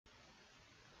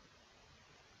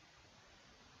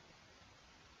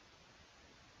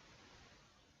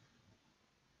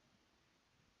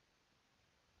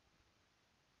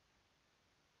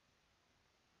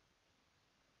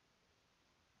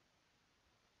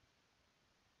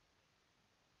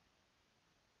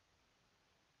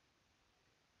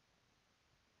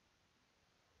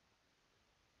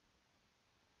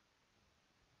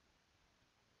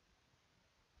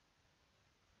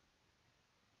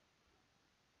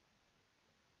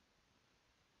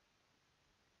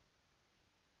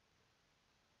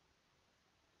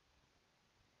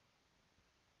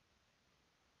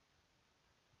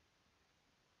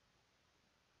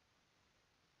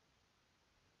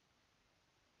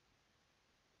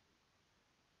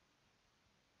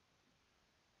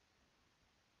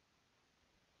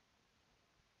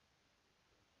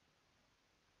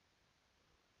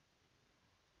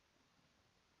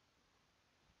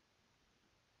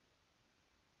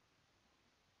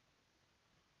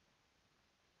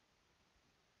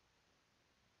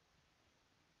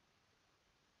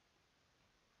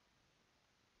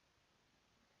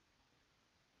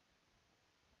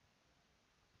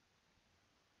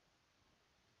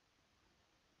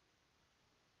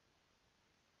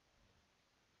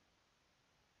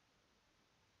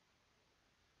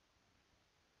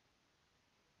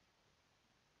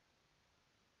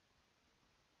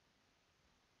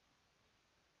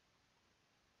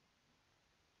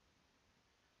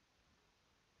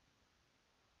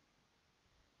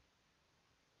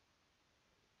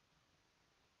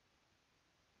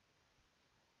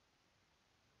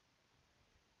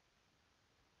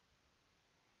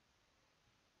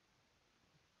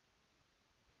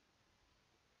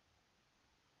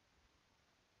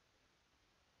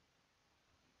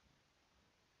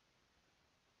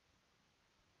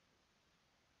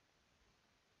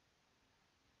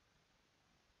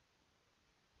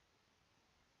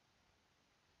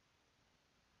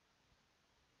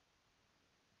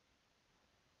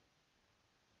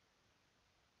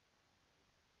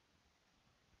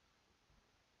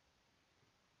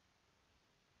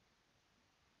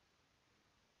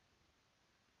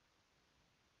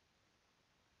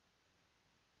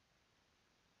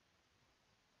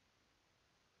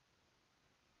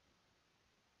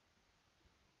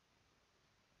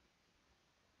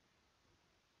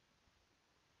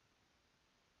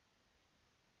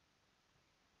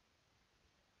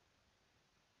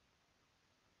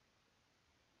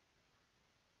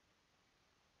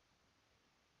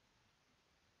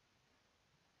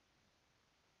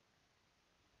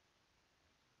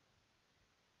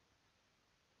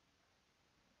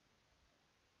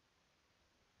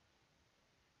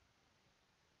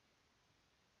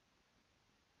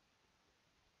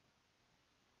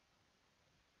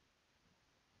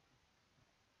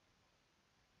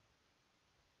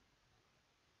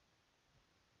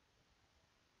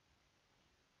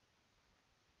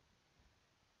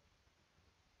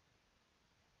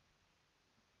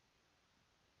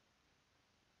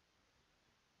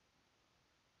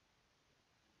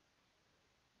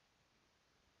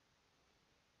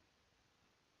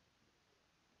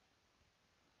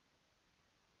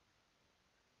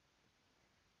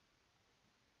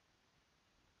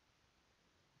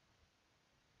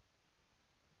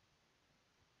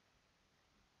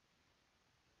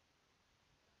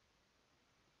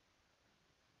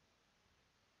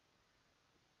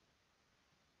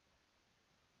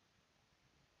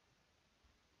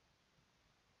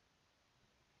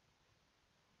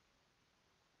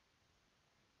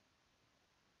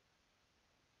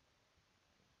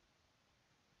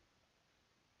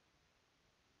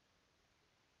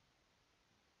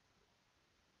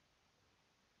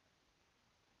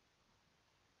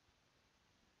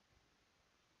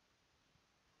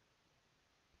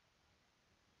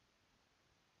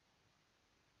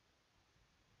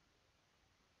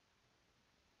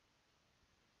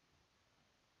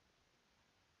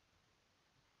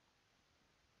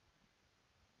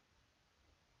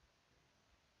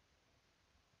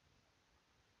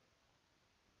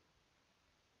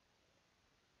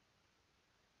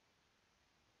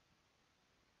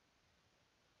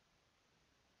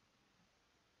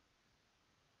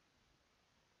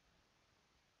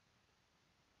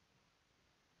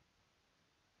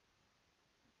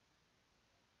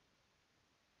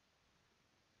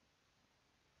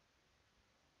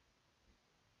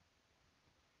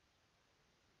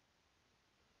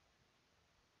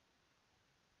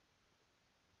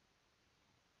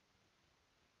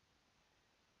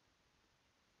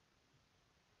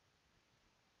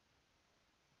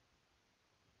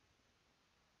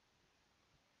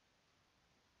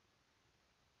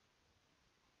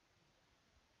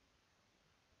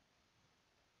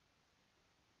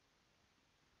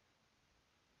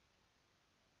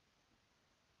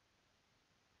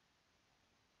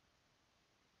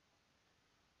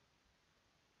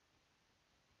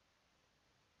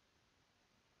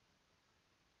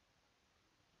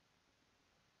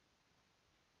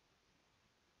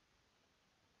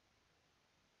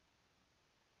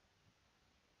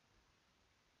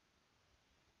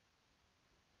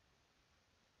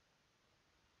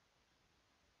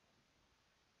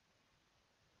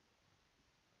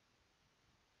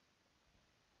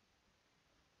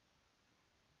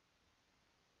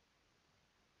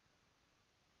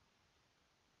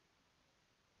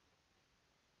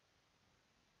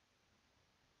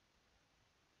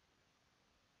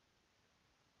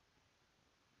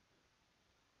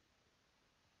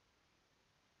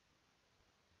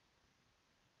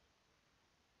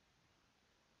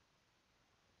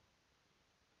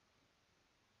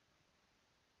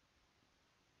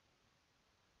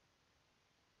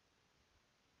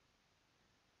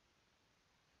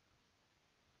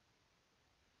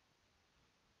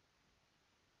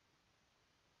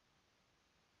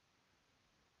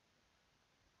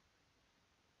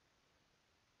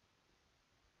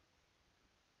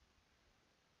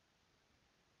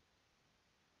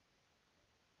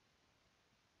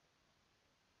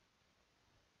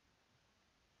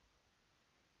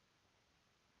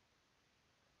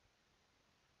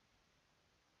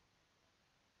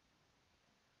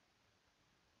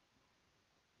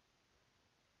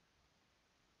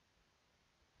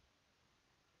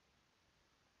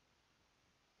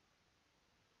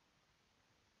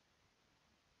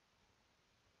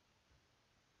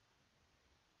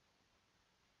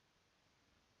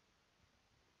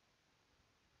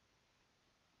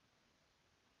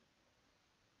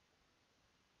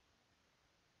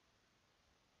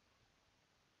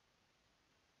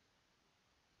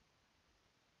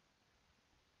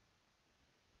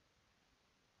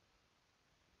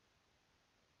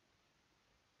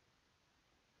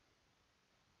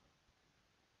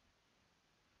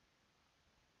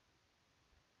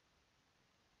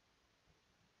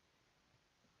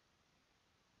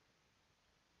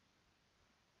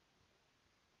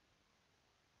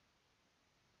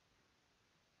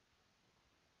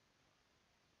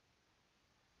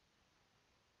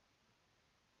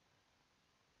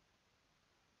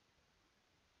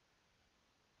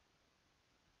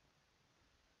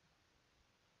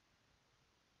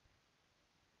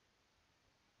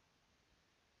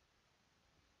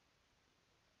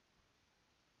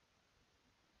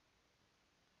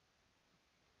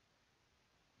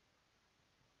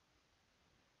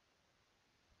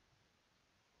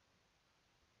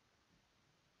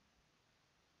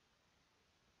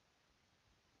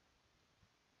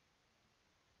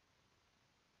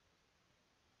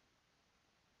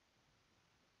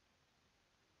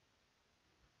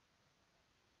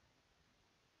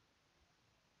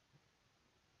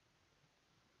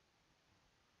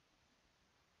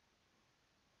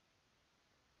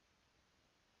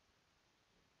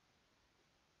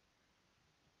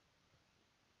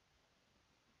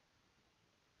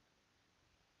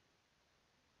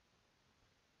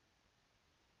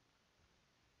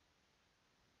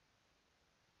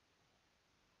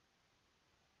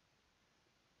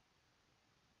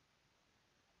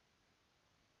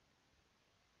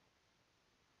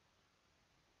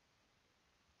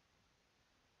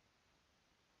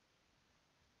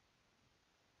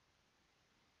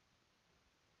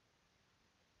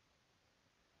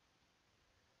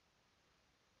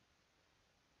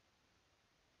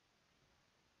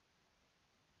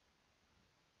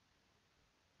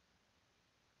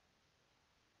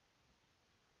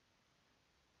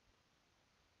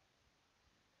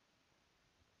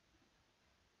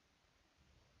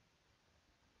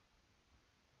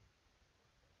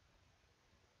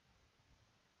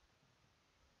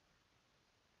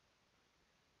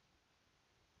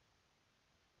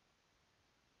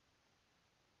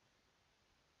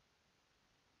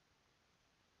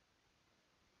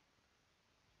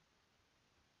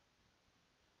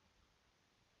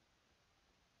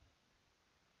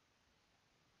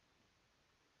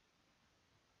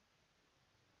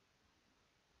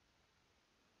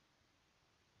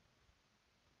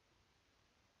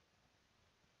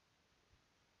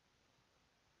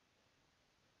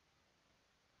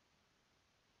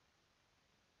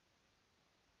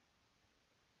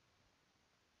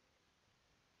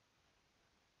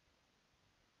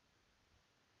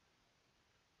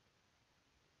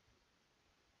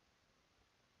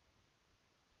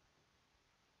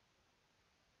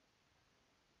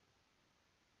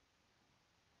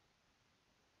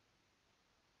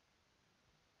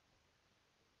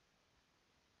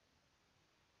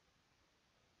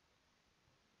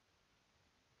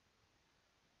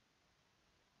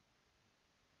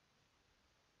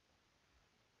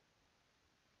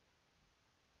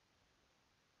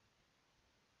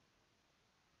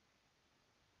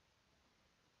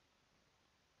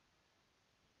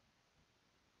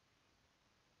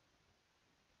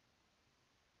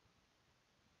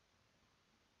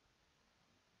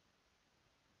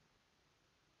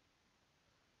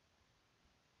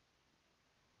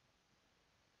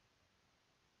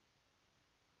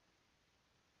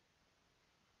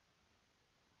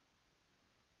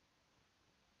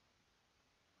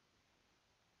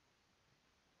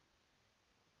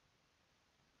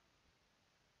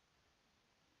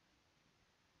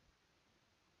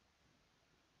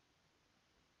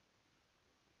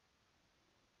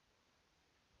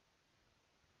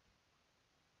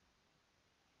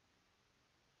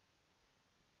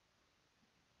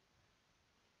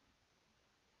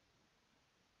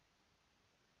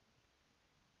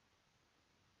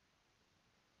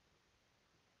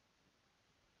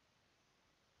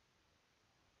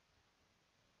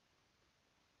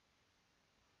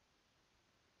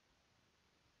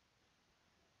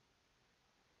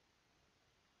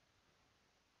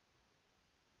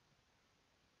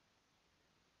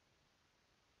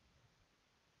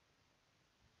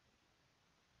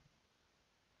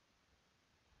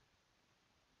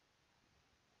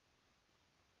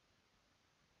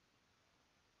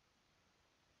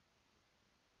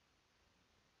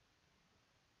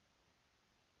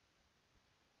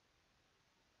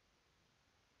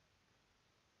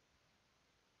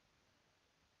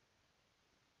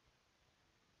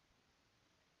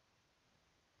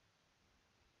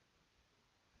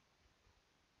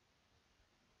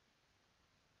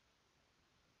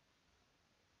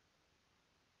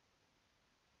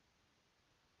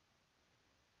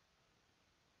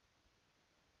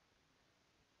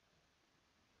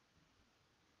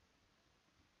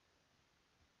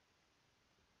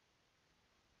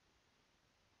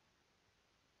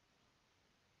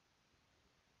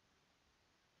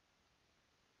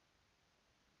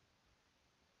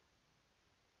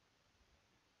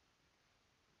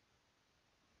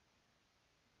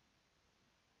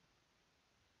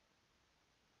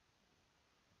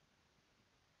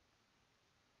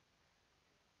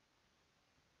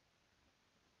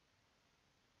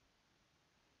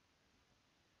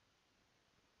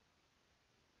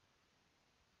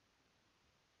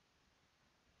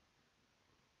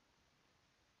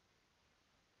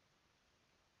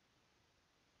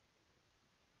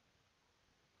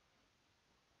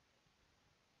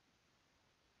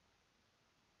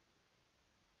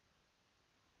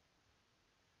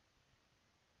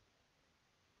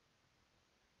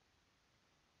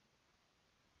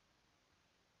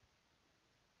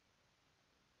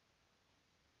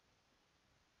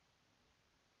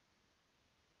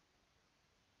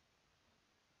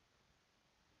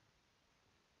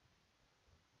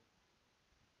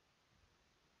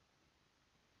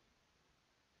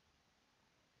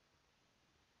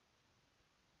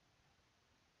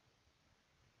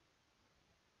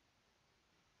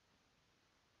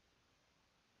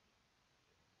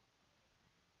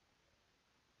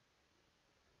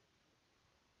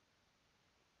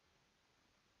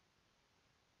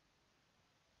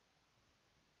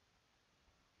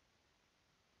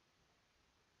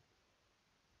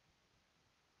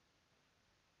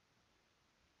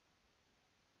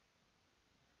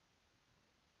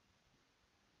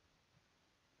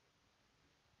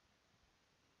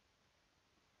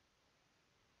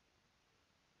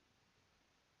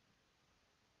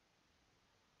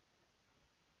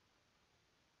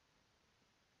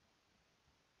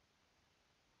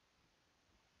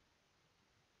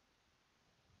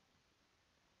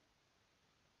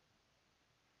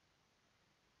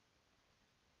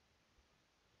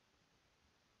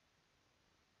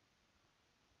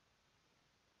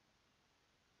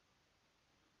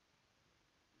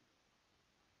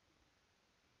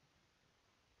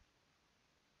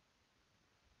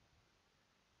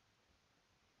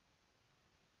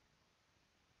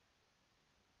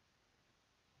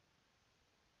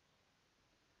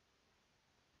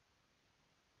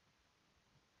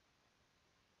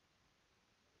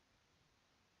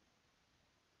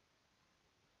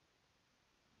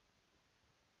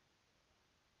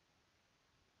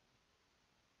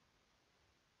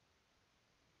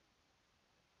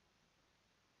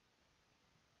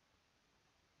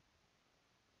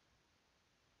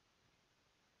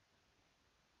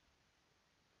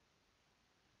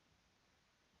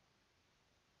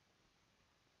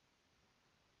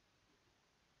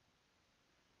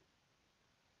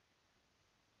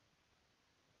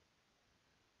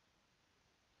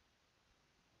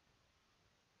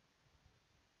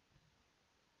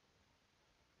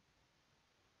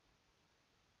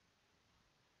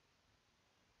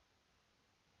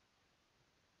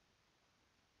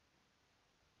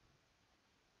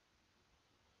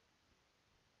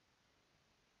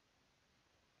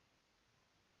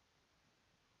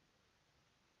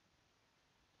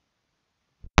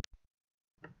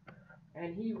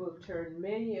And he will turn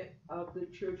many of the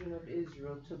children of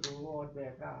Israel to the Lord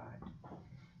their God.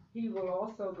 He will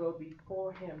also go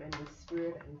before him in the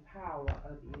spirit and power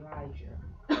of Elijah,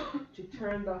 to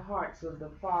turn the hearts of the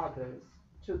fathers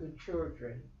to the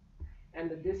children, and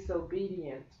the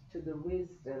disobedient to the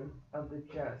wisdom of the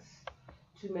just,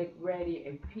 to make ready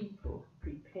a people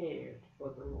prepared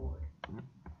for the Lord.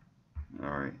 All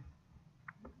right.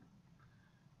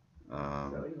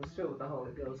 So he was filled with the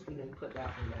Holy Ghost. We didn't put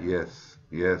that one down. Yes,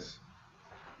 yes.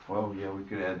 Well, yeah, we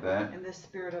could add that. And the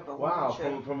spirit of Elijah.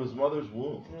 Wow, from his mother's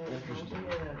womb. Interesting.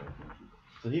 Yeah.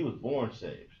 So he was born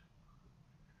saved.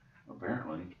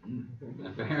 Apparently.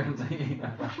 Apparently.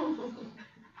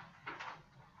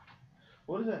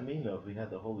 What does that mean, though, if he had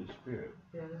the Holy Spirit?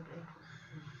 Yeah.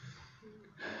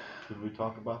 Should we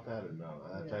talk about that or no?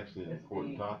 That's actually an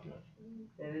important document.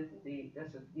 That is deep.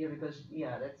 That's because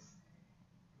that's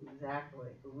exactly.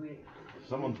 If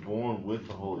someone's born with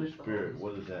the Holy Spirit,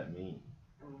 what does that mean?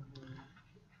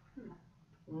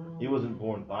 Mm-hmm. He wasn't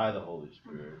born by the Holy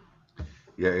Spirit.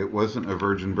 Yeah, it wasn't a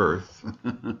virgin birth.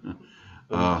 But he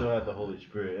still had the Holy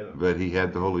Spirit in him. But he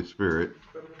had the Holy Spirit.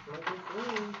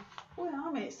 Well,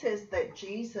 I mean, it says that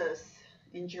Jesus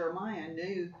in Jeremiah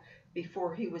knew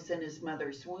before he was in his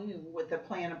mother's womb with a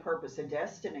plan, a purpose, a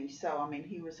destiny. So, I mean,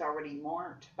 he was already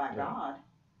marked by God,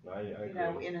 I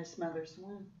agree. in his mother's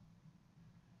womb.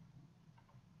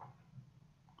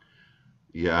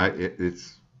 Yeah,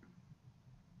 it's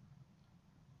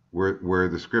where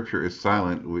the scripture is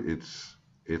silent.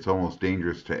 It's almost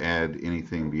dangerous to add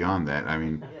anything beyond that. I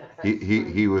mean,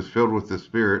 he was filled with the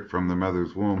Spirit from the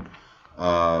mother's womb.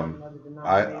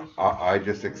 I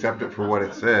just accept it for what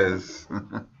it says.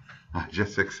 I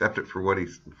just accept it for what it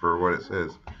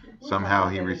says. Somehow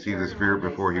he received the Spirit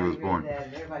before he was born.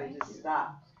 And everybody just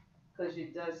stopped because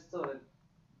it does sort of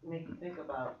make you think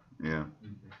about. Yeah.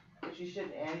 But you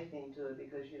shouldn't add anything to it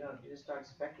because you just start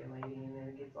speculating and then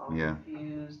it gets all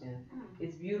confused, and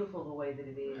it's beautiful the way that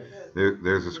it is.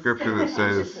 There's a scripture that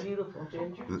says beautiful,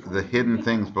 the hidden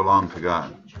things belong to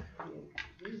God.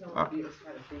 You don't be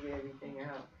try to figure everything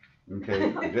out.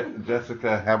 Okay,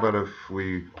 Jessica, how about if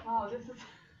we... Oh, this is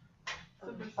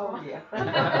super Oh, strong. yeah.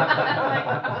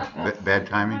 Bad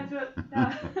timing?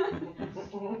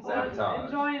 So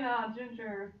enjoying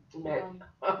ginger mint.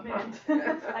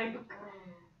 It's like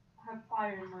have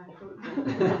fire in my food.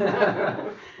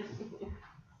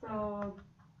 So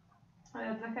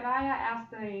Zechariah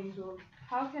asked the angel,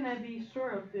 "How can I be sure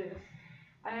of this?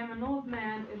 I am an old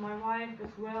man and my wife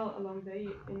is well along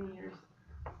in years."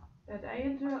 That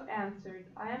angel answered,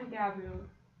 "I am Gabriel.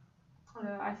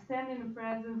 I stand in the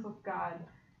presence of God,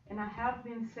 and I have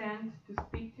been sent to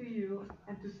speak to you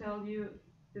and to tell you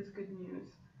this good news.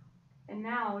 And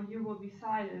now you will be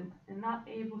silent and not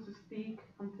able to speak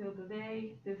until the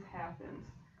day this happens,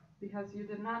 because you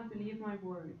did not believe my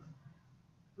words,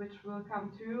 which will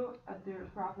come true at their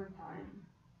proper time."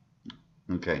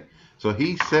 Okay, so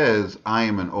he says, "I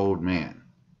am an old man."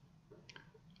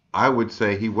 I would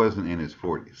say he wasn't in his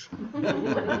 40s.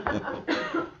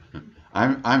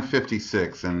 I'm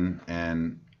 56 and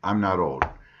I'm not old.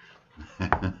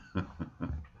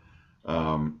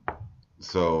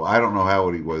 So I don't know how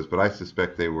old he was, but I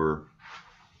suspect they were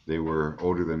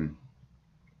older than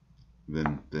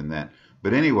that.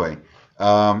 But anyway,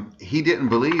 he didn't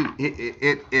believe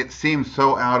it. It seemed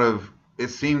so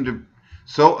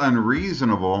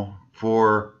unreasonable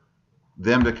for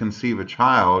them to conceive a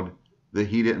child that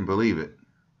he didn't believe it.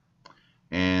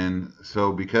 And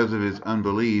so because of his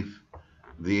unbelief,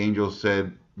 the angel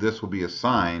said, "This will be a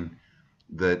sign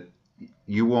that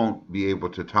you won't be able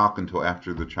to talk until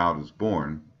after the child is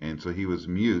born." And so he was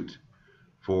mute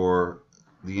for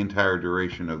the entire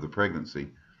duration of the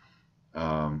pregnancy,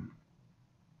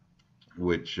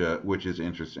 which is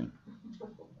interesting.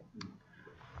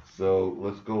 So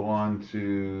let's go on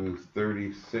to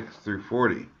 36 through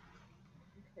 40.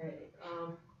 Okay.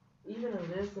 Even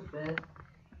Elizabeth,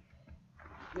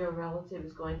 your relative,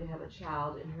 is going to have a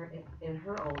child in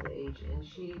her old age, and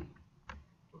she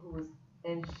who was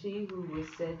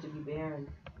said to be barren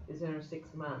is in her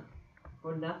 6th month.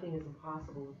 For nothing is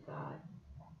impossible with God.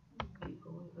 Keep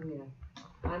going. Oh yeah.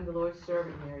 "I'm the Lord's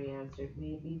servant," Mary answered.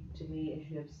 "May it be to me as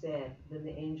you have said." Then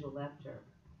the angel left her.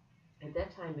 At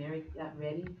that time, Mary got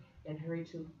ready and hurried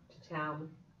to a town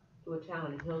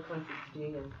in hill country of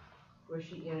Judea, where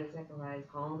she entered Zechariah's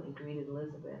home and greeted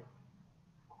Elizabeth.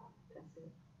 That's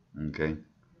it. Okay.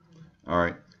 All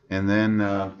right. And then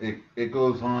it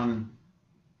goes on.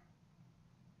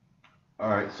 All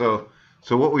right. So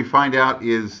what we find out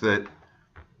is that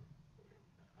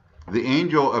the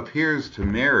angel appears to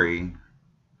Mary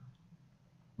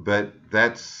but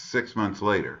that's 6 months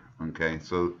later. Okay,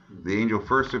 so the angel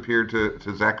first appeared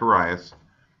to Zacharias,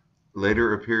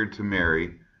 later appeared to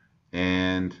Mary,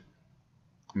 and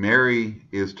Mary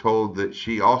is told that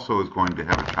she also is going to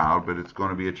have a child, but it's going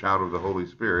to be a child of the Holy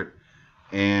Spirit.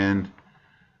 And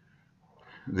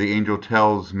the angel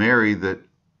tells Mary that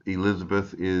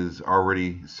Elizabeth is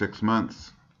already 6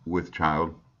 months with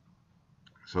child.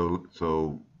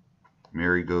 So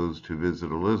Mary goes to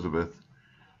visit Elizabeth.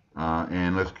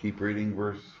 And let's keep reading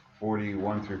verse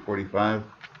 41 through 45.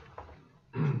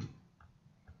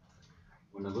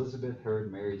 When Elizabeth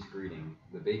heard Mary's greeting,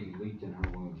 the baby leaped in her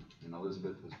womb, and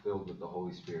Elizabeth was filled with the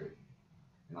Holy Spirit.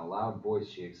 In a loud voice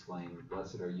she exclaimed,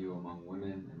 "Blessed are you among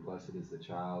women, and blessed is the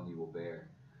child you will bear.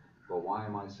 But why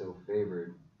am I so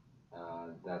favored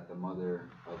that the mother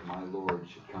of my Lord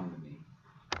should come to me?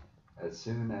 As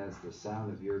soon as the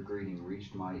sound of your greeting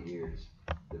reached my ears,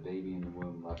 the baby in the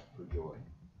womb leapt for joy.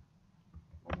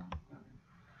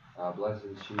 Blessed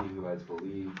is she who has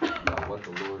believed that what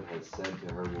the Lord has said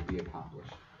to her will be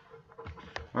accomplished."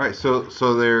 All right, so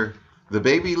there, the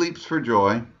baby leaps for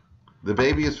joy. The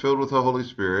baby is filled with the Holy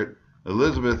Spirit.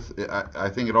 Elizabeth, I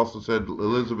think it also said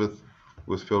Elizabeth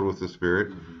was filled with the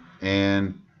Spirit,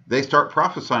 and they start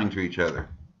prophesying to each other.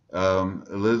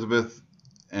 Elizabeth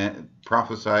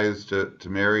prophesies to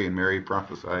Mary, and Mary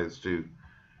prophesies to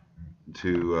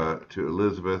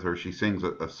Elizabeth, or she sings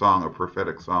a song, a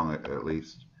prophetic song at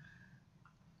least.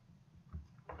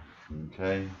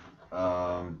 Okay,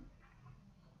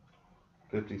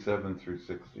 57 through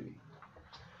 60.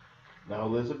 Now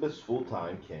Elizabeth's full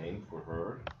time came for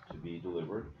her to be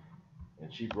delivered,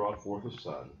 and she brought forth a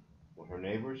son. When her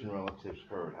neighbors and relatives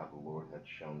heard how the Lord had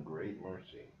shown great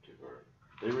mercy to her,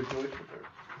 they rejoiced with her.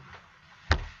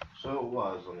 So it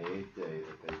was on the 8th day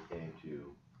that they came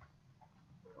to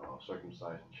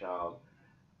circumcise the child,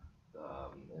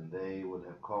 and they would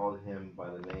have called him by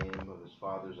the name of his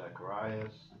father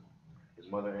Zacharias. His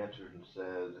mother answered and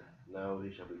said, "No,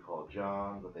 he shall be called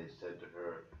John." But they said to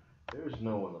her, "There is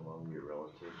no one among your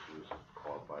relatives who is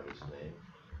called by this name."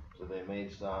 So they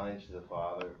made signs to the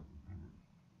father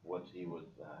what he would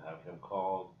have him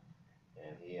called,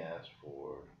 and he asked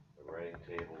for a writing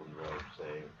table and wrote,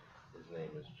 saying, "His name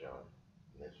is John."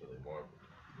 And that's what they marveled.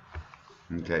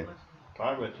 Okay. I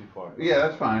read too far. Yeah,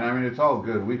 that's fine. I mean, it's all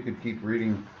good. We could keep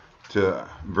reading to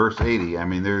verse 80. I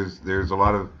mean, there's a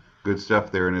lot of good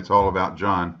stuff there, and it's all about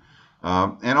John.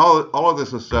 And all of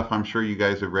this is stuff I'm sure you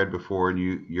guys have read before, and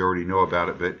you already know about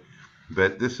it.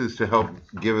 But this is to help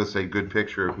give us a good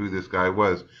picture of who this guy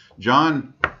was.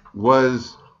 John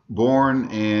was born,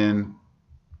 and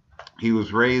he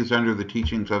was raised under the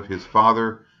teachings of his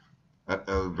father,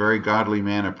 a very godly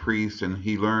man, a priest, and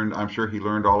I'm sure he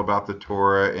learned all about the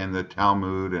Torah and the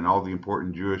Talmud and all the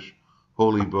important Jewish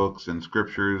holy books and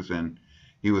scriptures, and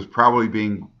he was probably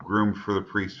being groomed for the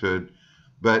priesthood.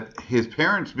 But his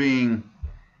parents being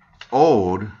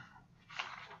old,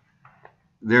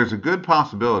 there's a good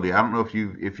possibility, I don't know if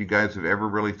you guys have ever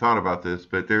really thought about this,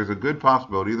 but there's a good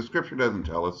possibility, the scripture doesn't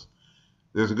tell us,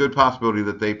 there's a good possibility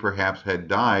that they perhaps had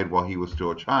died while he was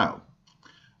still a child.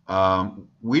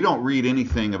 We don't read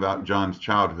anything about John's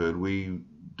childhood. We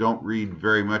don't read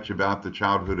very much about the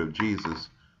childhood of Jesus,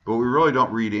 but we really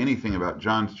don't read anything about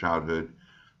John's childhood.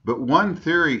 But one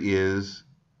theory is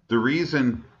the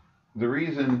reason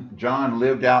John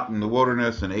lived out in the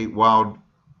wilderness and ate wild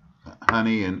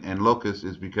honey and locusts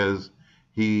is because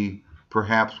he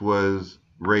perhaps was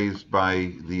raised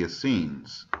by the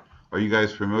Essenes. Are you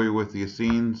guys familiar with the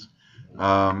Essenes?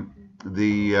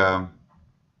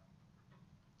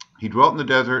 He dwelt in the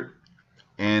desert,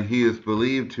 and he is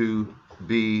believed to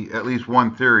be, at least one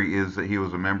theory is that he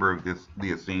was a member of the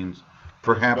Essenes,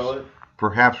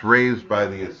 perhaps raised by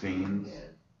the Essenes.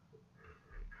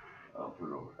 I'll put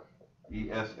it over.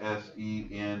 Essenes,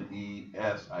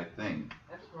 I think.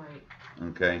 That's right.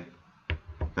 Okay.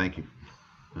 Thank you.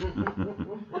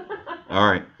 All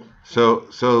right. So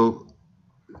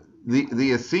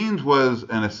the Essenes was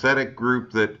an ascetic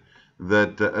group that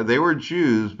they were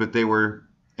Jews, but they were,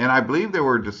 and I believe they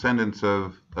were descendants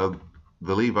of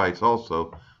the Levites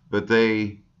also, but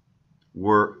they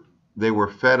were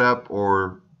fed up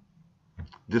or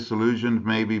disillusioned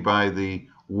maybe by the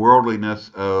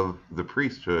worldliness of the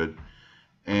priesthood.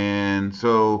 And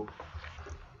so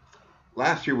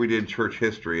last year we did church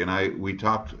history, and we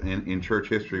talked in church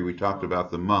history, we talked about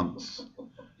the monks.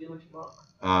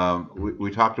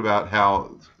 We talked about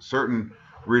how certain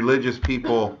religious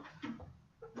people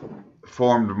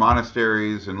formed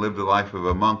monasteries and lived a life of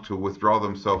a monk to withdraw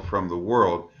themselves from the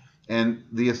world. And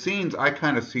the Essenes, I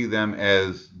kind of see them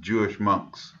as Jewish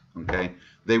monks. Okay,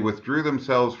 they withdrew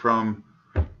themselves from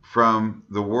from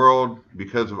the world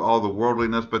because of all the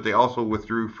worldliness, but they also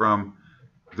withdrew from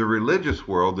the religious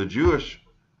world, the Jewish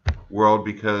world,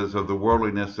 because of the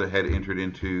worldliness that had entered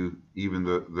into even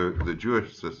the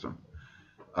Jewish system.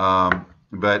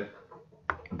 But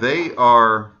they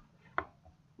are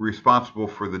responsible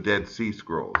for the Dead Sea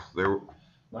Scrolls.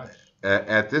 Nice.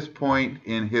 At this point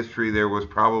in history, there was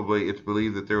probably, it's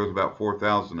believed that there was about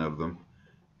 4,000 of them,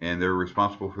 and they're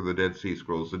responsible for the Dead Sea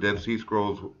Scrolls. The Dead Sea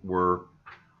Scrolls were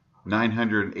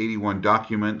 981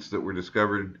 documents that were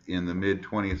discovered in the mid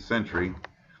 20th century,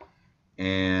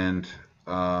 and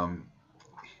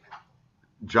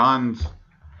John's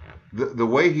the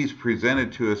way he's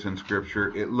presented to us in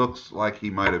Scripture, it looks like he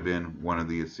might have been one of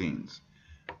the Essenes,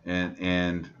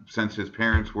 and since his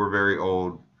parents were very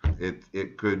old,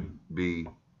 it could be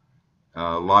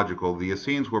logical. The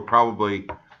Essenes were probably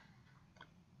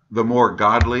the more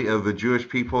godly of the Jewish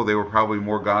people. They were probably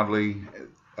more godly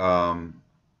than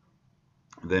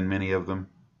many of them.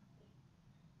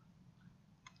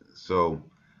 So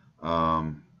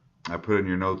I put in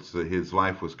your notes that his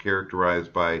life was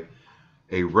characterized by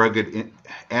a rugged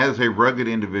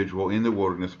individual in the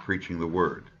wilderness preaching the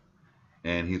word.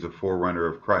 And he's a forerunner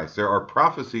of Christ. There are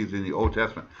prophecies in the Old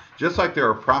Testament. Just like there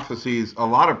are prophecies, a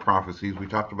lot of prophecies, we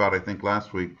talked about, I think,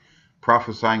 last week,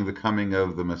 prophesying the coming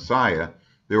of the Messiah.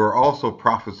 There were also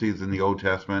prophecies in the Old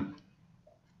Testament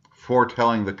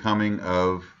foretelling the coming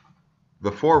of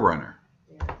the forerunner.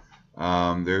 Yes.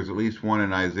 There's at least one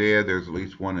in Isaiah. There's at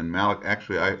least one in Malachi.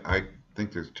 Actually, I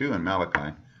think there's two in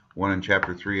Malachi. One in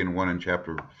chapter 3 and one in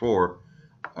chapter 4,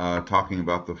 talking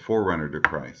about the forerunner to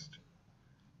Christ.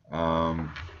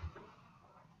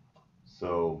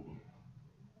 So,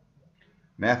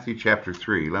 Matthew chapter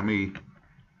 3. Let me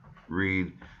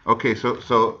read. Okay,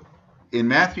 so in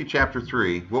Matthew chapter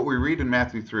 3, what we read in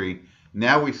Matthew 3,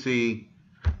 now we see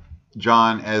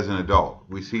John as an adult.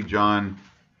 We see John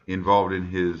involved in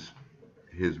his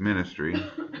ministry.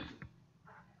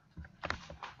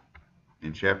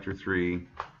 In chapter 3.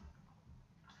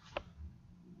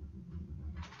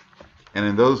 And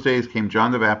in those days came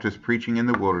John the Baptist preaching in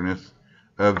the wilderness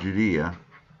of Judea,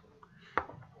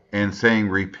 and saying,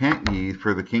 Repent ye,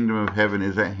 for the kingdom of heaven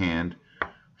is at hand.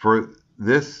 For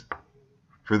this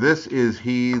is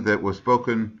he that was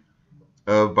spoken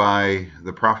of by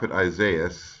the prophet Isaiah,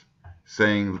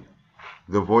 saying,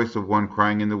 The voice of one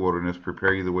crying in the wilderness,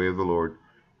 Prepare ye the way of the Lord,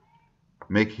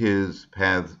 make his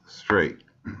paths straight.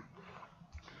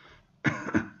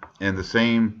 And the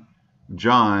same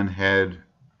John had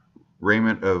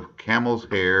raiment of camel's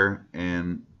hair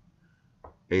and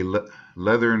a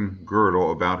leathern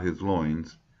girdle about his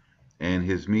loins, and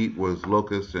his meat was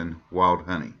locusts and wild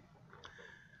honey.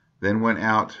 Then went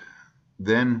out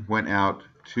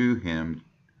to him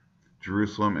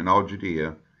Jerusalem and all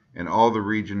Judea and all the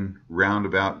region round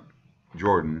about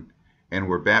Jordan, and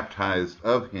were baptized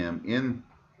of him in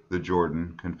the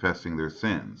Jordan, confessing their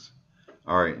sins.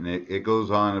 All right, and it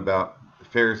goes on about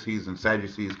Pharisees and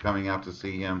Sadducees coming out to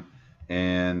see him,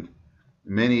 and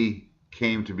many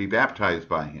came to be baptized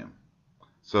by him.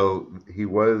 So he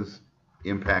was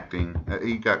impacting.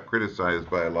 He got criticized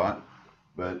by a lot,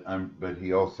 but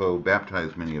he also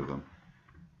baptized many of them.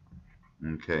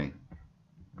 Okay.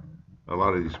 A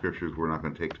lot of these scriptures we're not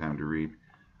going to take time to read,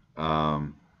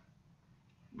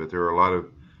 but there are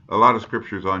a lot of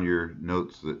scriptures on your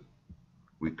notes that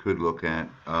we could look at.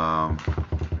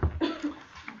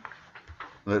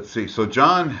 Let's see. So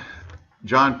John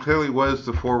clearly was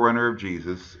the forerunner of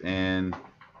Jesus, and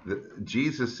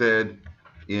Jesus said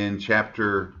in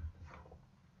chapter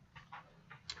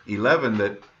 11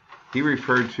 that he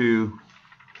referred to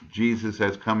Jesus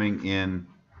as coming in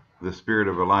the spirit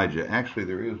of Elijah. Actually,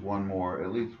 there is one more,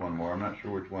 at least one more. I'm not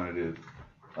sure which one it is.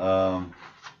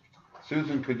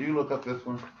 Susan, could you look up this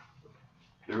one?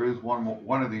 There is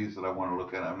one of these that I want to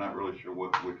look at. I'm not really sure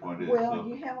which one it is. Well, so.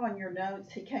 You have on your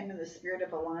notes, he came in the spirit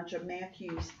of Elijah,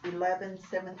 Matthew 11,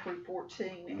 7 through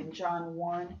 14, and John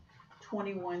 1,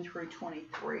 21 through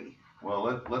 23. Well,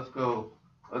 let's go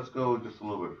just a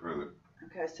little bit further.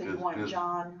 Okay, so you want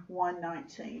John 1,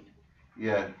 19.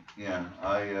 Yeah.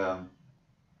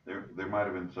 There might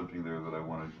have been something there that I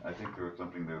wanted. I think there was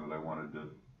something there that I wanted to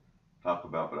talk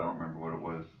about, but I don't remember what it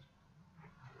was.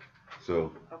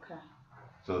 So. Okay.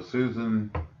 So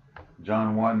Susan,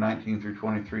 John 1, 19 through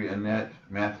 23, Annette,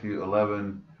 Matthew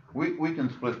 11. We can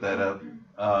split that up,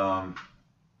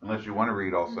 unless you want to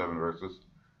read all 7 verses.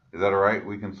 Is that all right?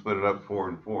 We can split it up 4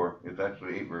 and 4. It's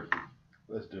actually 8 verses.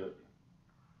 Let's do it.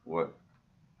 What?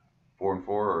 4 and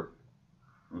 4? Or?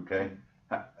 Okay.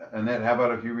 Annette, how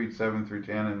about if you read 7 through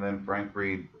 10, and then Frank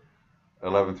read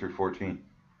 11 through 14?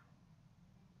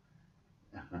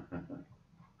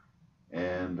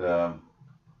 And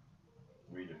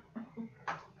Read it.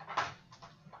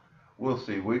 we'll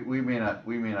see. We may not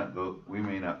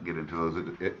get into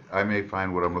those. I may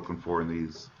find what I'm looking for in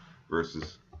these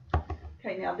verses.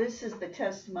 Okay, now this is the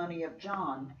testimony of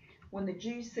John. When the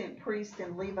Jews sent priests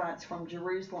and Levites from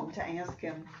Jerusalem to ask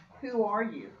him, "Who are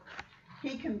you?"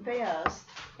 he confessed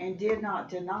and did not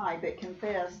deny, but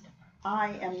confessed,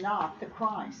 "I am not the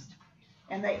Christ."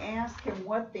 And they asked him,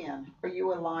 "What then? Are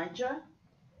you Elijah?"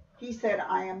 He said,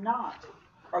 "I am not."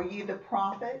 "Are you the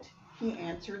prophet?" He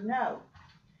answered, "No."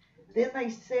 Then they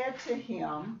said to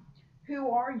him,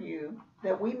 "Who are you,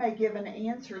 that we may give an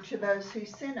answer to those who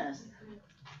sent us?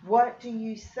 What do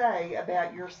you say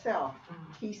about yourself?"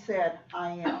 He said,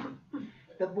 "I am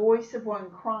the voice of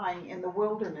one crying in the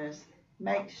wilderness,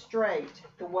 'Make straight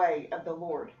the way of the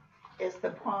Lord,' as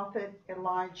the prophet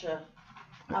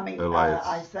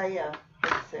Isaiah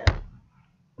had said."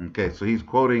 Okay, so he's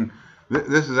quoting.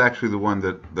 This is actually the one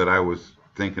that I was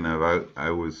thinking of.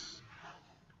 I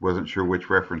wasn't sure which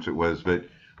reference it was, but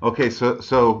okay.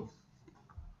 So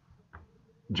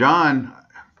John,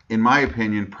 in my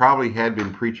opinion, probably had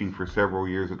been preaching for several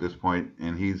years at this point,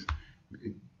 and he's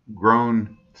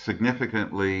grown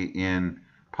significantly in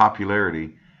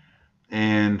popularity.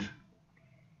 And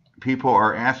people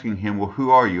are asking him, "Well,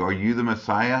 who are you? Are you the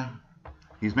Messiah?"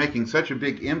 He's making such a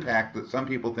big impact that some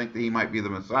people think that he might be the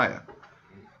Messiah.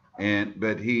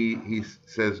 But he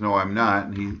says, "No, I'm not."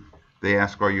 And they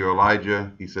ask, "Are you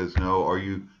Elijah?" He says, "No." "Are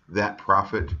you that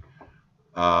prophet?"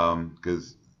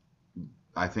 Because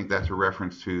I think that's a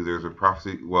reference to, there's a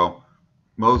prophecy. Well,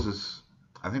 Moses,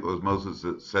 I think it was Moses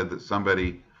that said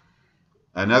that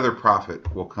another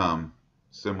prophet will come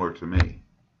similar to me.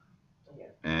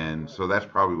 And so that's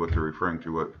probably what they're referring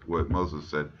to, what Moses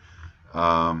said.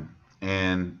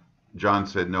 And John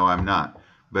said, "No, I'm not."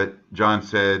 But John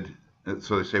said,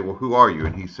 so they say, "Well, who are you?"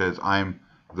 And he says, "I'm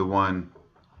the one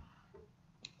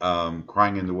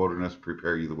crying in the wilderness,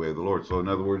 prepare you the way of the Lord." So in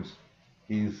other words,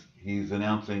 he's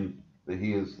announcing that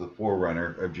he is the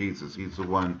forerunner of Jesus. He's the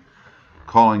one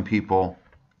calling people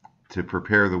to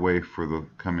prepare the way for the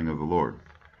coming of the Lord.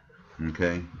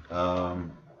 Okay.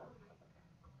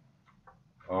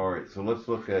 All right, so let's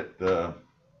look at the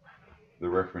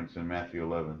reference in Matthew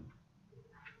 11.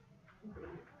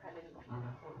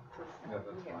 Yeah,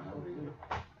 that's fine. I'll read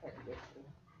it.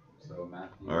 So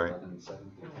Matthew All right.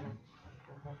 11:7-10.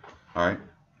 All right.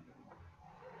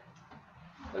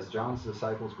 As John's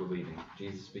disciples were leaving,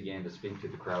 Jesus began to speak to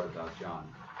the crowd about John.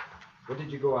 "What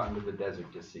did you go out into the desert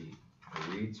to see? A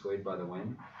reed swayed by the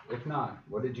wind? If not,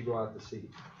 what did you go out to see?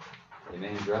 A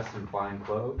man dressed in fine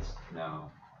clothes?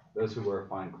 No. Those who wear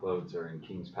fine clothes are in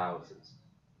king's palaces.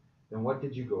 Then what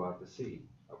did you go out to see?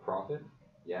 A prophet?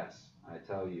 Yes, I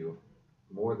tell you,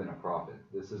 more than a prophet.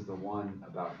 This is the one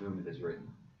about whom it is written,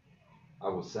 'I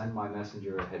will send my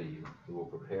messenger ahead of you, who will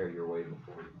prepare your way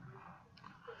before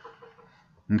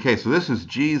you.'" Okay, so this is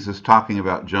Jesus talking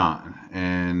about John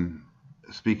and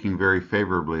speaking very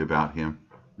favorably about him.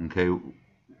 Okay,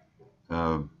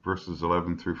 verses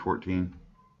 11 through 14.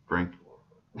 Frank?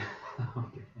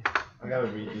 Okay. I gotta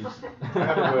read these. I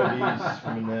gotta go these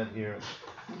from Annette here.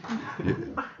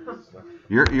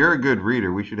 You're a good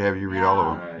reader. We should have you read all of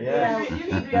them. All right. Yeah. You keep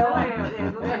Keep going.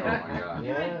 going. Oh my gosh.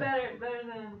 You read better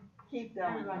than Keep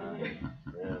going. everybody here.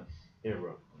 Yeah. Here,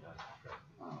 bro.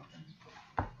 Oh, thanks.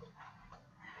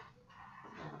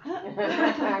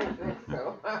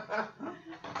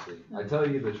 Let's see. "I tell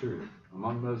you the truth.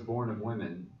 Among those born of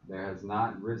women, there has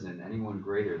not risen anyone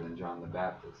greater than John the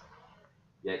Baptist.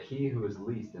 Yet he who is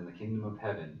least in the kingdom of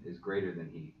heaven is greater than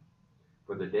he.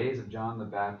 For the days of John the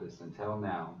Baptist until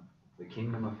now, the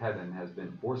kingdom of heaven has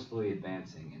been forcefully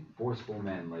advancing, and forceful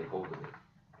men lay hold of it.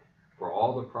 For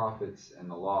all the prophets and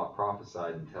the law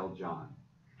prophesied until John.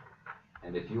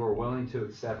 And if you are willing to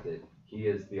accept it, he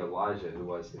is the Elijah who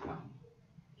was to come.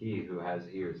 He who has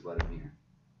ears, let him hear."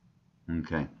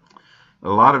 Okay. A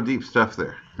lot of deep stuff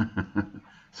there.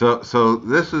 So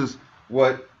this is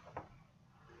what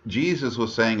Jesus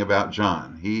was saying about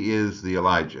John. He is the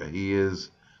Elijah. He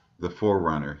is the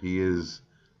forerunner. He is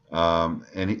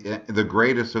the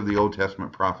greatest of the Old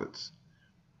Testament prophets.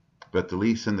 But the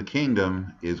least in the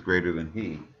kingdom is greater than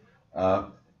he.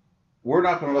 We're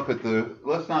not going to look at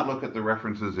let's not look at the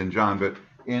references in John, but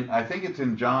I think it's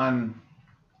in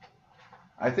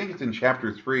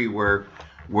chapter 3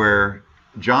 where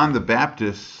John the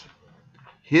Baptist,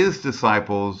 his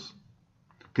disciples,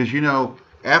 because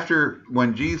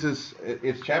when Jesus,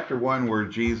 it's chapter 1 where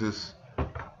Jesus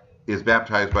is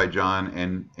baptized by John,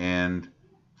 and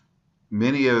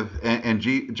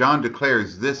John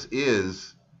declares this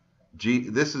is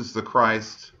the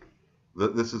Christ,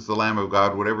 this is the Lamb of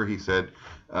God, whatever he said,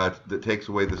 that takes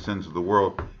away the sins of the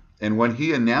world. And when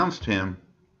he announced him,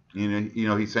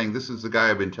 he's saying, this is the guy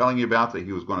I've been telling you about, that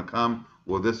he was going to come.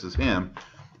 Well, this is him.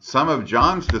 Some of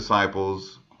John's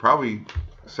disciples, probably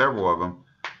several of them,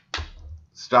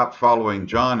 stopped following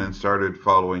John and started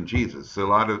following Jesus. So a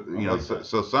lot of,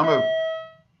 so some of...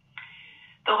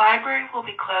 The library will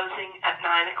be closing at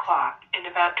 9 o'clock in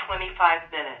about 25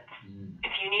 minutes. If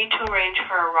you need to arrange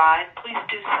for a ride, please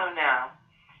do so now.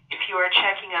 If you are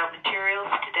checking out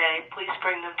materials today, please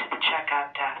bring them to the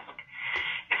checkout desk.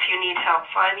 If you need help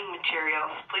finding materials,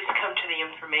 please come to the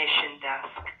information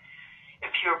desk.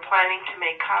 If you are planning to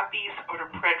make copies or to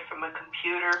print from a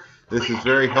computer, this is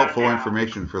very helpful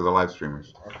information for the live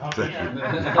streamers.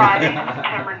 Friday,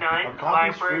 September 9th, the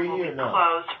library will be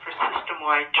closed for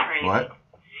system-wide training. What?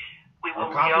 We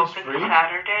will reopen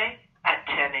Saturday at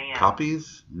 10 a.m.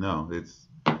 Copies? No,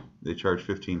 they charge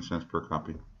 15 cents per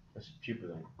copy. That's cheaper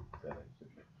than that.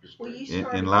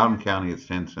 In Loudoun County, it's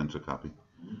 10 cents a copy.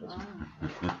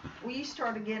 Will you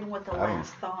start again with the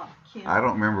last thought, Kim? I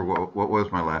don't remember what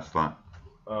was my last thought.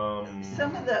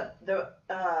 Some of the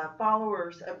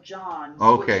followers of John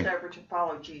switched over to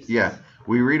follow Jesus. Yeah,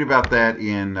 we read about that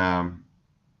in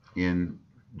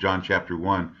John chapter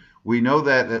 1. We know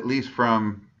that at least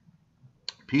from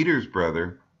Peter's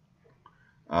brother,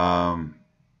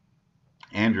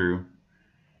 Andrew,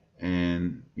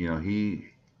 and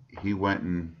he went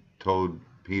and told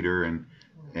Peter,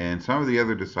 and some of the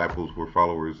other disciples were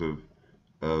followers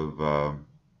of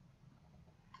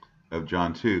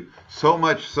John too. So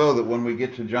much so that when we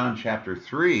get to John chapter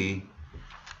 3,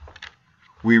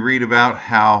 we read about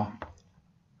how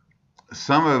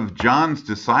some of John's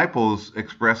disciples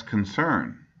express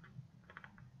concern.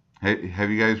 Have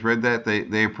you guys read that?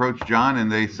 They approach John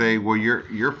and they say, well,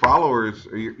 your followers,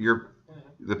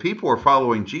 the people are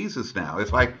following Jesus now.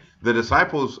 It's like the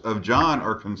disciples of John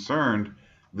are concerned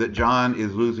that John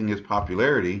is losing his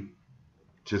popularity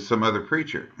to some other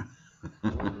preacher.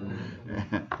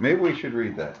 Maybe we should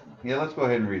read that. Yeah, let's go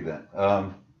ahead and read that.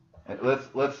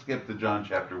 Let's skip to John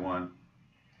chapter 1.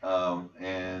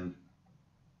 And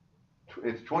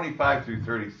it's 25 through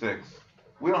 36.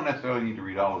 We don't necessarily need to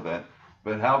read all of that.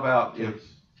 But how about if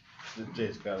we're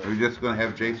just going to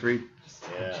have Jace read?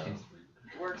 Yeah.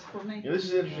 Works for me. This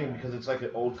is interesting because it's like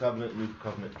an old covenant, new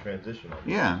covenant transition.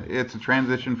 Yeah, it's a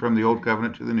transition from the old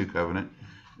covenant to the new covenant.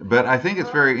 But I think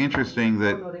it's very interesting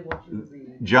that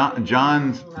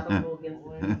John's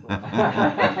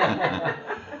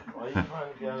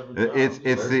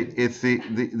it's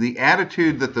the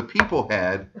attitude that the people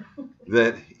had,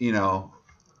 that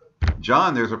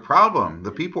John, there's a problem.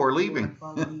 The people are leaving.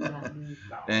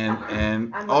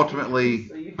 and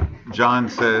ultimately John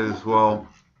says, well,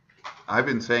 I've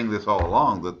been saying this all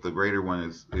along, that the greater one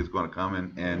is going to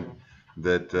come, and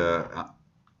that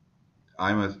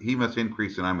he must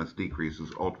increase and I must decrease,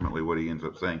 is ultimately what he ends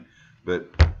up saying. But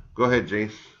go ahead,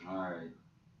 Jace. All right.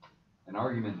 An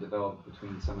argument developed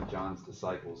between some of John's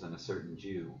disciples and a certain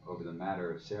Jew over the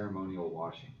matter of ceremonial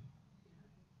washing.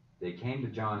 They came to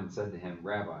John and said to him,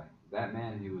 Rabbi, that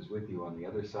man who was with you on the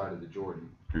other side of the Jordan,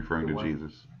 referring to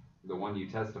Jesus, the one you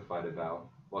testified about,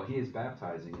 well, he is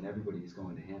baptizing and everybody is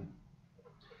going to him.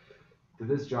 To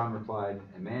this John replied,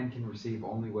 a man can receive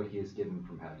only what he is given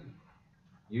from heaven.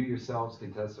 You yourselves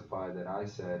can testify that I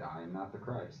said I am not the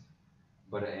Christ,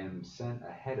 but I am sent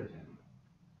ahead of him.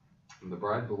 And the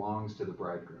bride belongs to the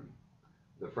bridegroom.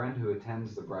 The friend who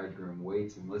attends the bridegroom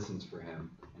waits and listens for him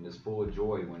and is full of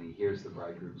joy when he hears the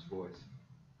bridegroom's voice.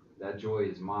 That joy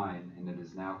is mine, and it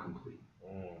is now complete.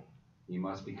 He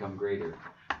must become greater,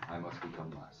 I must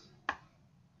become less.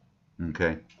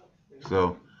 Okay.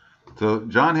 So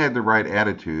John had the right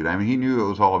attitude. I mean, he knew it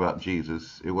was all about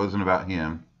Jesus. It wasn't about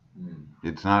him.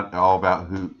 It's not all about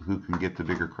who can get the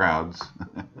bigger crowds.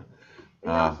 He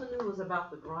also knew it was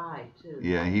about the bride too.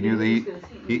 Yeah, he knew that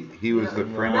he was the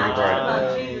friend of the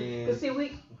bride. Because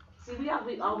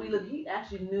he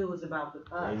actually knew it was about us.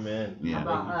 Amen. Yeah.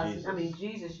 About us. Jesus. I mean,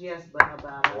 Jesus, yes, but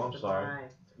about us. I'm sorry.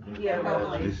 Bride. He had a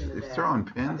revelation of It's that. throwing I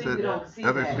pins think we don't at see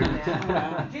other that students.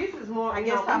 now. Jesus more. I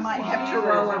guess I might have to Jesus.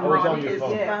 roll and Always roll on your his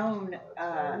phone. phone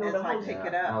as I pick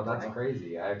it up. Oh, that's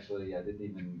crazy. I didn't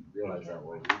even realize that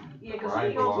while reading it. Yeah, The 'cause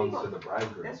bride he gonna- belongs to the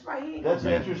bridegroom. That's right. That's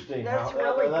interesting. That's How-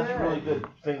 really that's good. a really good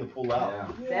thing to pull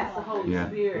out. Yeah. That's the Holy Yeah.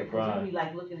 Spirit. Because Right. you be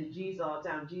like looking at Jesus all the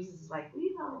time. Jesus is like,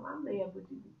 I'm there, but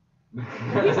he's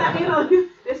not,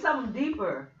 there's something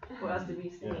deeper for us to be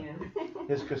seeing.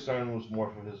 His concern was more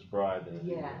for his bride than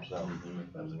Yeah. himself.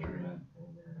 That's the truth.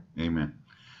 Amen.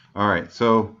 All right.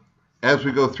 So as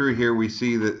we go through here, we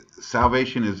see that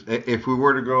salvation is, if we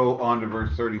were to go on to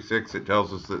verse 36, it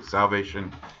tells us that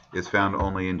salvation is found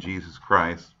only in Jesus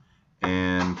Christ.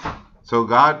 And so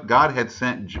God had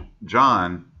sent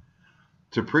John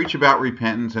to preach about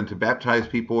repentance and to baptize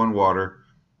people in water.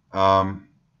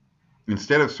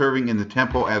 Instead of serving in the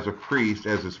temple as a priest,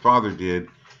 as his father did,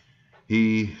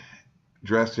 he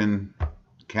dressed in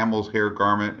camel's hair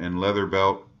garment and leather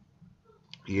belt.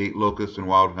 He ate locusts and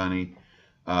wild honey.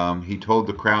 He told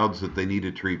the crowds that they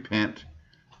needed to repent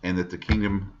and that the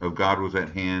kingdom of God was at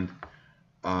hand.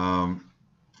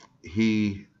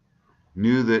 He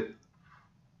knew that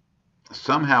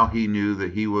somehow he knew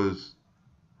that he was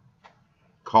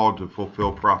called to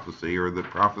fulfill prophecy, or that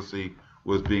prophecy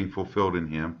was being fulfilled in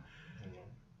him,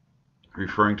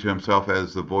 referring to himself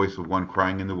as the voice of one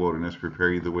crying in the wilderness,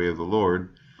 prepare ye the way of the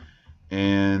Lord.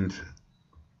 And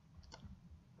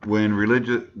when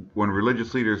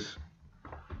religious leaders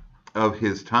of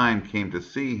his time came to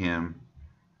see him,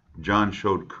 John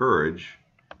showed courage,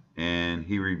 and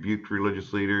he rebuked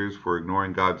religious leaders for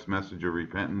ignoring God's message of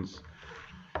repentance.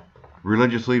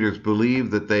 Religious leaders believed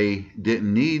that they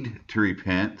didn't need to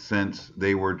repent since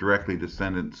they were directly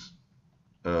descendants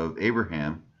of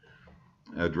Abraham,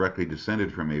 directly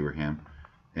descended from Abraham.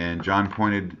 And John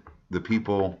pointed the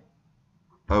people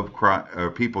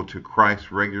to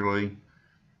Christ regularly.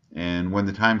 And when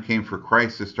the time came for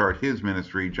Christ to start his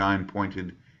ministry, John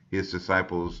pointed his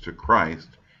disciples to Christ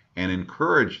and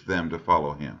encouraged them to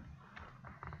follow him.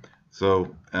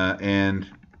 So, and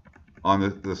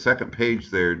on the second page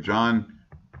there, John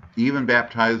even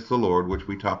baptized the Lord, which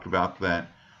we talked about that.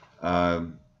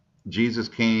 Jesus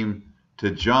came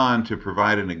to John to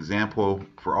provide an example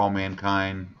for all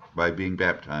mankind by being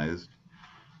baptized.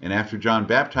 And after John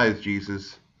baptized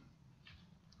Jesus,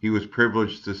 he was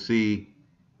privileged to see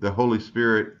the Holy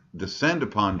Spirit descend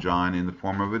upon John in the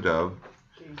form of a dove.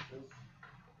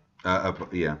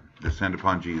 Descend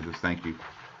upon Jesus. Thank you.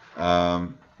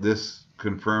 This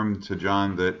confirmed to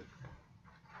John that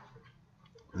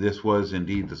this was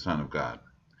indeed the Son of God.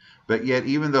 But yet,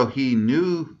 even though he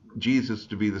knew Jesus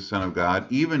to be the Son of God,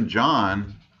 even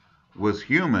John was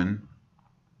human,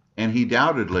 and he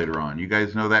doubted later on. You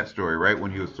guys know that story, right?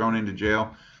 When he was thrown into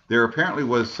jail, there apparently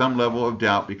was some level of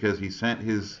doubt because he sent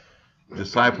his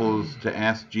disciples to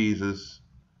ask Jesus,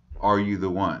 are you the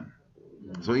one?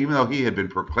 So even though he had been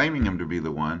proclaiming him to be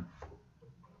the one,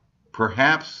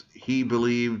 perhaps he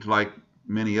believed, like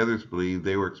many others believed,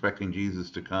 they were expecting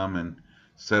Jesus to come and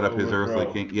set up his earthly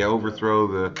king,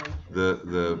 overthrow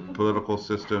the political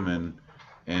system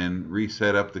and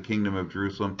reset up the kingdom of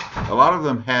Jerusalem. A lot of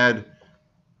them had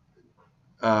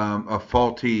a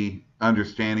faulty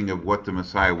understanding of what the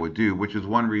Messiah would do, which is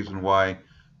one reason why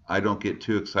I don't get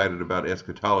too excited about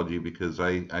eschatology, because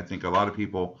I think a lot of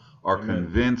people are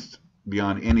convinced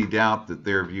beyond any doubt that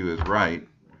their view is right.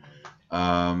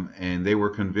 And they were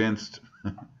convinced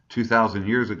 2,000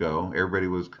 years ago. Everybody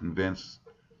was convinced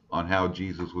on how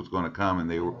Jesus was going to come,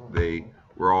 and they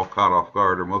were all caught off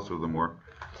guard, or most of them were.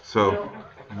 So,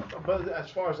 but as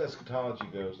far as eschatology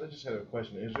goes, I just had a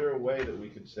question. Is there a way that we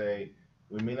could say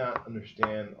we may not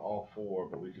understand all four,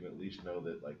 but we can at least know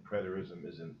that like preterism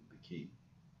isn't the key?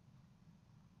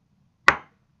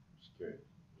 Just curious.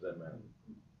 Does that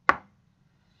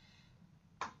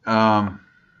matter?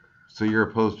 So you're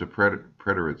opposed to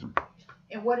preterism?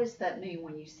 And what does that mean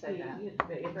when you say that? We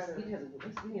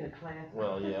need a class.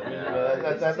 Well,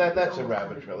 yeah, that's a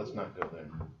rabbit trail. Let's not go there.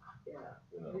 Yeah.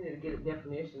 You know. We need to get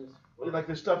definitions. Like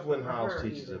the stuff Lynn Hiles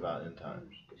teaches about end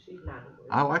times. She's not.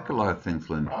 I like a lot of things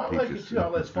Lynn I teaches. like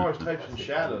it too. As far as types and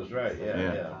shadows, right?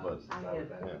 Yeah. But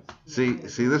See,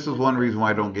 this is one reason why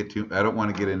I don't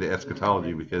want to get into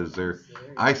eschatology, because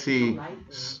I see,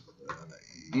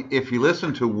 if you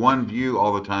listen to one view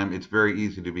all the time, it's very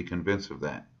easy to be convinced of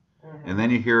that. And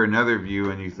then you hear another view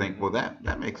and you think, well,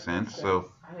 that makes sense.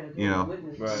 So, you know.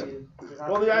 Right.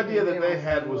 Well, the idea that they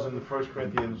had was in the 1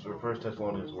 Corinthians or 1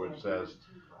 Thessalonians, where it says,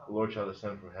 the Lord shall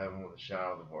descend from heaven with a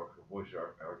shout, the voice of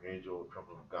the archangel, the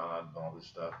trumpet of God, and all this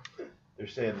stuff. They're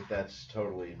saying that that's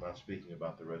totally not speaking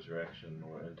about the resurrection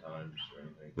or end times or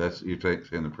anything. That's, you're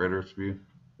saying the preterist view?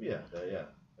 Yeah.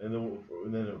 And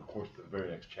then of course, the very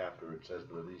next chapter, it says,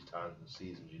 but at these times and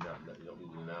seasons you don't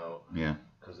need to know. Yeah.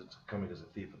 Because it's coming as a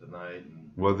thief of the night.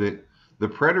 Well, the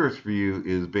preterist view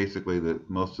is basically that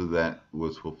most of that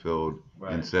was fulfilled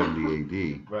in 70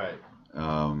 AD. Right.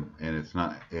 And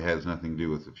it has nothing to do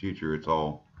with the future. It's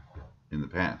all in the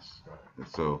past.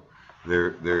 So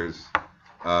there's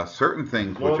certain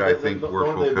things which I think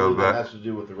were fulfilled. That has to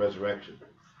do with the resurrection,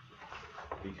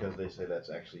 because they say that's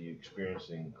actually you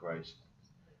experiencing Christ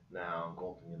now,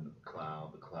 engulfing into the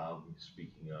cloud he's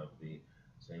speaking of, the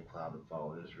same cloud that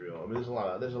followed Israel. I mean, there's a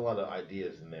lot of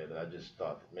ideas in there that I just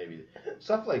thought that maybe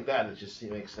stuff like that. It just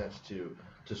makes sense to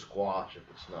squash if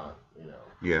it's not,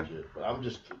 Yeah. legit. But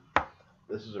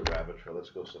this is a rabbit trail. Let's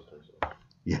go someplace else.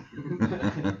 Yeah.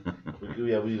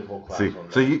 we need a whole class See, on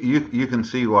that. so you can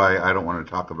see why I don't want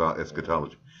to talk about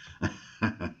eschatology.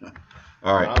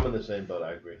 All right. I'm in the same boat.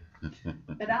 I agree.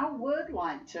 But I would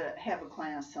like to have a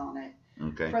class on it.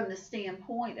 Okay. From the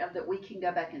standpoint of that we can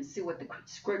go back and see what the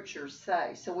scriptures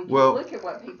say. So we can Well, look at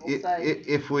what people say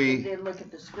if and then look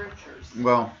at the scriptures.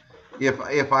 Well,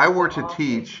 if I were to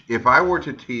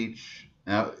teach,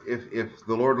 now if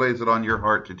the Lord lays it on your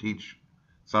heart to teach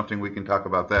something, we can talk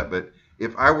about that. But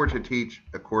if I were to teach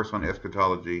a course on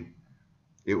eschatology,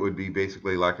 it would be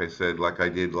basically like I said, like I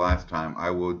did last time. I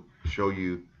would show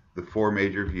you the four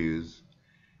major views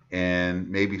and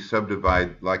maybe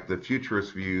subdivide, like the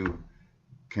futurist view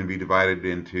can be divided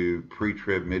into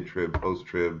pre-trib, mid-trib,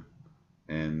 post-trib,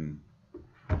 and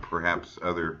perhaps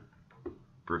other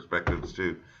perspectives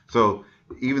too. So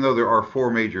even though there are four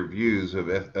major views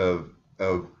of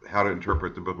how to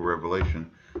interpret the book of Revelation,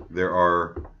 there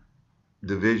are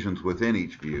divisions within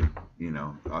each view,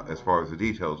 as far as the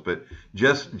details. But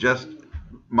just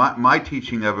my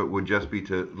teaching of it would just be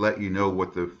to let you know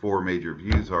what the four major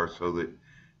views are, so that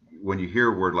when you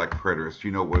hear a word like preterist,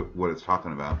 you know what it's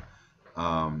talking about,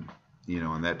 and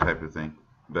that type of thing.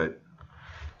 But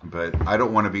I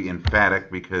don't want to be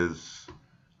emphatic because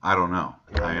I don't know.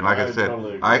 I mean, like I said,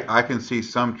 totally agree. I can see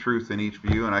some truth in each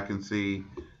view, and I can see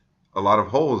a lot of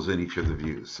holes in each of the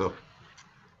views.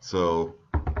 So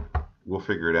we'll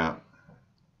figure it out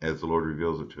as the Lord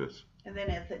reveals it to us. And then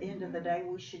at the end of the day,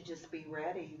 we should just be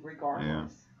ready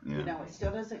regardless. Yeah. It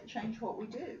still doesn't change what we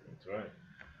do. That's right.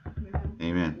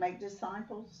 Amen. Make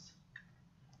disciples.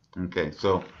 Okay,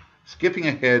 so skipping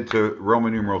ahead to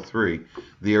Roman numeral 3,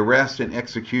 the arrest and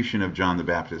execution of John the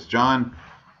Baptist. John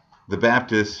the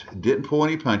Baptist didn't pull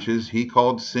any punches. He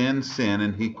called sin, sin,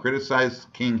 and he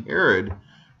criticized King Herod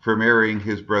for marrying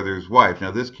his brother's wife. Now,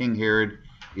 this King Herod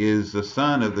is the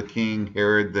son of the King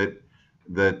Herod that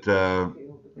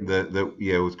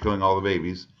was killing all the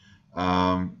babies.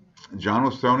 John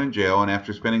was thrown in jail, and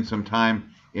after spending some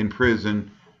time in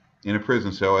a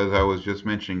prison cell, as I was just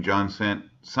mentioning, John sent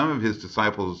some of his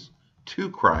disciples to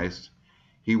Christ.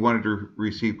 He wanted to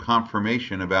receive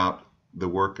confirmation about the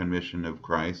work and mission of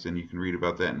Christ, and you can read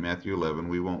about that in Matthew 11.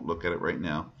 We won't look at it right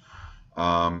now.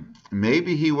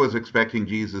 Maybe he was expecting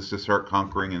Jesus to start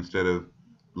conquering instead of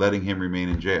letting him remain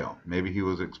in jail. Maybe he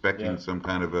was expecting some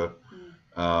kind of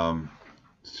a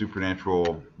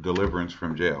supernatural deliverance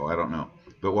from jail. I don't know.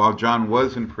 But while John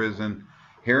was in prison,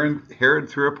 Herod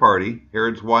threw a party.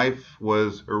 Herod's wife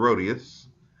was Herodias.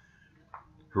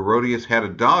 Herodias had a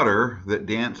daughter that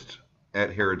danced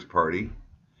at Herod's party.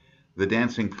 The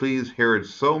dancing pleased Herod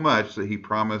so much that he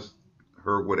promised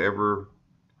her whatever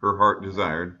her heart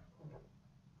desired.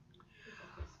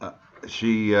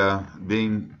 She,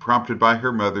 being prompted by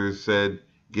her mother, said,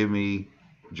 "Give me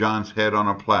John's head on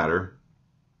a platter."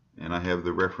 And I have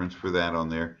the reference for that on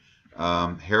there.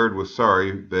 Herod was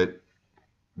sorry, but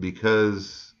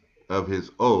because of his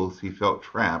oath, he felt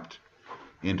trapped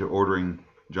into ordering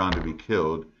John to be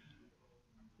killed.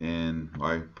 And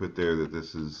I put there that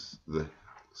this is the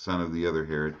son of the other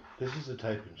Herod. This is a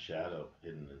type and shadow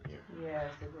hidden in here.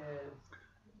 Yes, it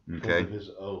is. Okay. Because of his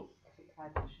oath. It's a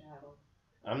type of shadow.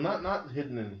 I'm not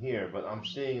hidden in here, but I'm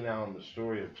seeing now in the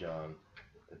story of John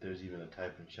that there's even a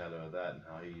type and shadow of that and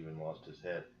how he even lost his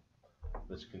head.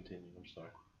 Let's continue. I'm sorry.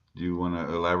 Do you want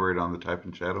to elaborate on the type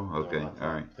and shadow? Okay. No,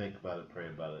 All right. Think about it, pray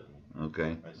about it.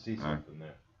 Okay. I see something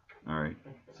there. All right.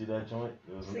 See that joint?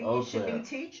 There was an See, you oath should there. be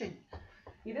teaching.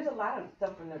 Yeah, there's a lot of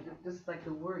stuff in there, just like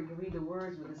the word. You read the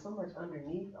words, but there's so much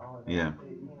underneath all of that. Yeah.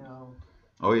 that,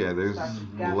 Oh yeah, there's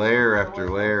Like God layer knows after so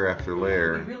much. layer after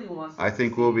layer. He really wants us I to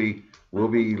think see. we'll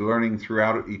be learning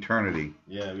throughout eternity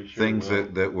Yeah, we sure things will.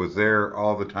 that was there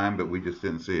all the time, but we just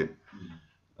didn't see it.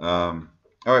 All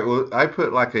right. Well, I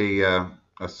put like a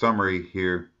summary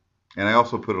here, and I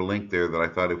also put a link there that I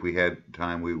thought if we had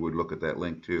time we would look at that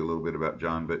link too, a little bit about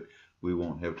John, but we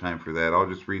won't have time for that. I'll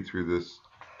just read through this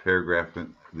paragraph,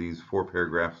 these 4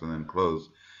 paragraphs, and then close.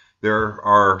 There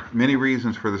are many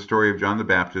reasons for the story of John the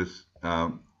Baptist.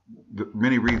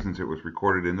 Many reasons it was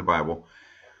recorded in the Bible.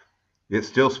 It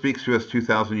still speaks to us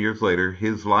 2,000 years later.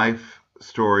 His life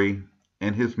story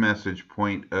and his message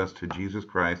point us to Jesus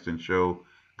Christ and show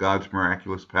God's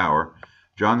miraculous power.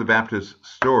 John the Baptist's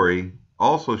story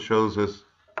also shows us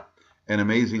an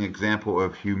amazing example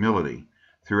of humility.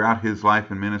 Throughout his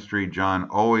life and ministry, John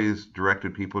always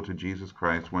directed people to Jesus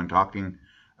Christ. When talking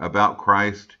about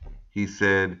Christ, he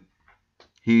said,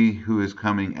 He who is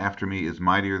coming after me is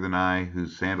mightier than I,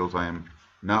 whose sandals I am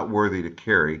not worthy to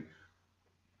carry.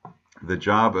 The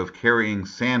job of carrying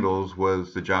sandals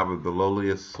was the job of the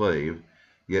lowliest slave,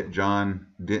 yet John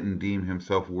didn't deem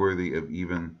himself worthy of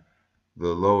even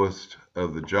the lowest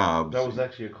of the jobs. That was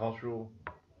actually a cultural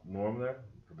norm there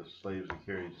for the slaves to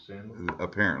carry sandals.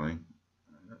 Apparently,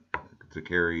 to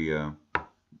carry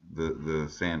the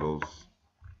sandals.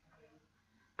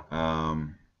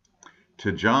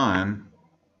 To John,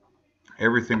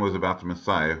 everything was about the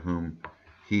Messiah, whom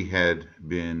he had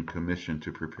been commissioned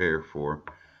to prepare for.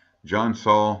 John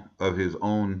saw of his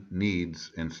own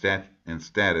needs and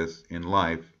status in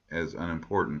life as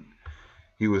unimportant.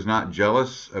 He was not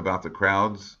jealous about the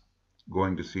crowds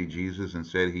going to see Jesus.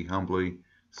 Instead, he humbly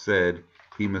said,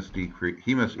 he must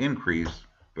increase,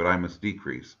 but I must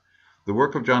decrease. The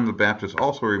work of John the Baptist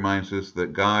also reminds us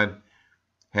that God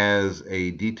has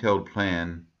a detailed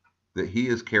plan that he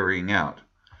is carrying out.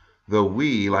 Though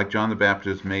we, like John the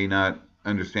Baptist, may not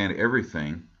understand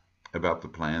everything about the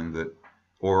plan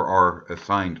or our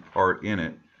assigned part in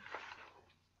it,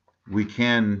 we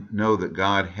can know that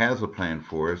God has a plan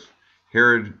for us.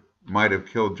 Herod might have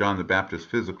killed John the Baptist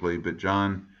physically, but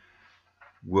John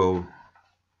will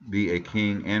be a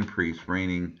king and priest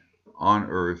reigning on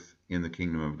earth in the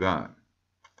kingdom of God.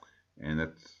 And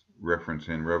that's reference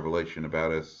in Revelation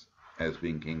about us as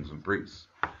being kings and priests.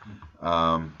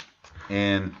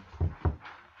 And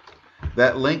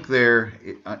that link there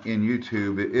in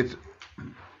YouTube, it's...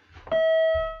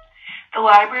 The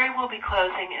library will be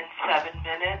closing in 7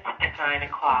 minutes at 9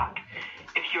 o'clock.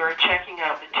 If you are checking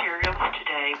out materials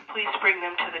today, please bring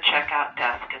them to the checkout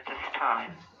desk at this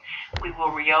time. We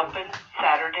will reopen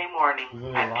Saturday morning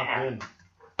at 10.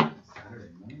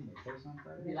 Saturday morning, they close on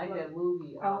Friday? You like that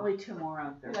movie? Only two more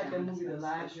out there. You like that movie, The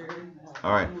Library?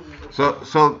 All right.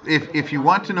 So if you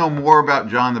want to know more about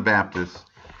John the Baptist,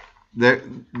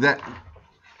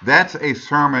 that's a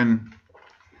sermon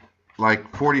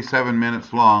like 47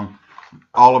 minutes long,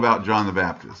 all about John the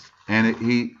Baptist. And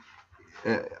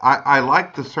I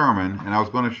liked the sermon, and I was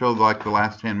going to show like the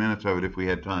last 10 minutes of it if we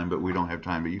had time, but we don't have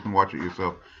time. But you can watch it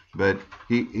yourself. But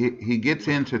he gets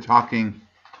into talking.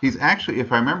 He's actually,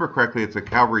 if I remember correctly, it's a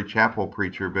Calvary Chapel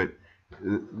preacher, but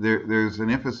there's an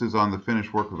emphasis on the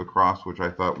finished work of the cross, which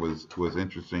I thought was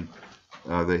interesting,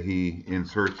 that he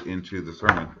inserts into the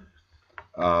sermon.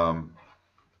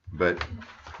 But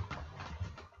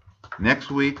next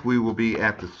week we will be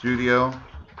at the studio,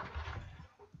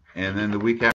 and then the week after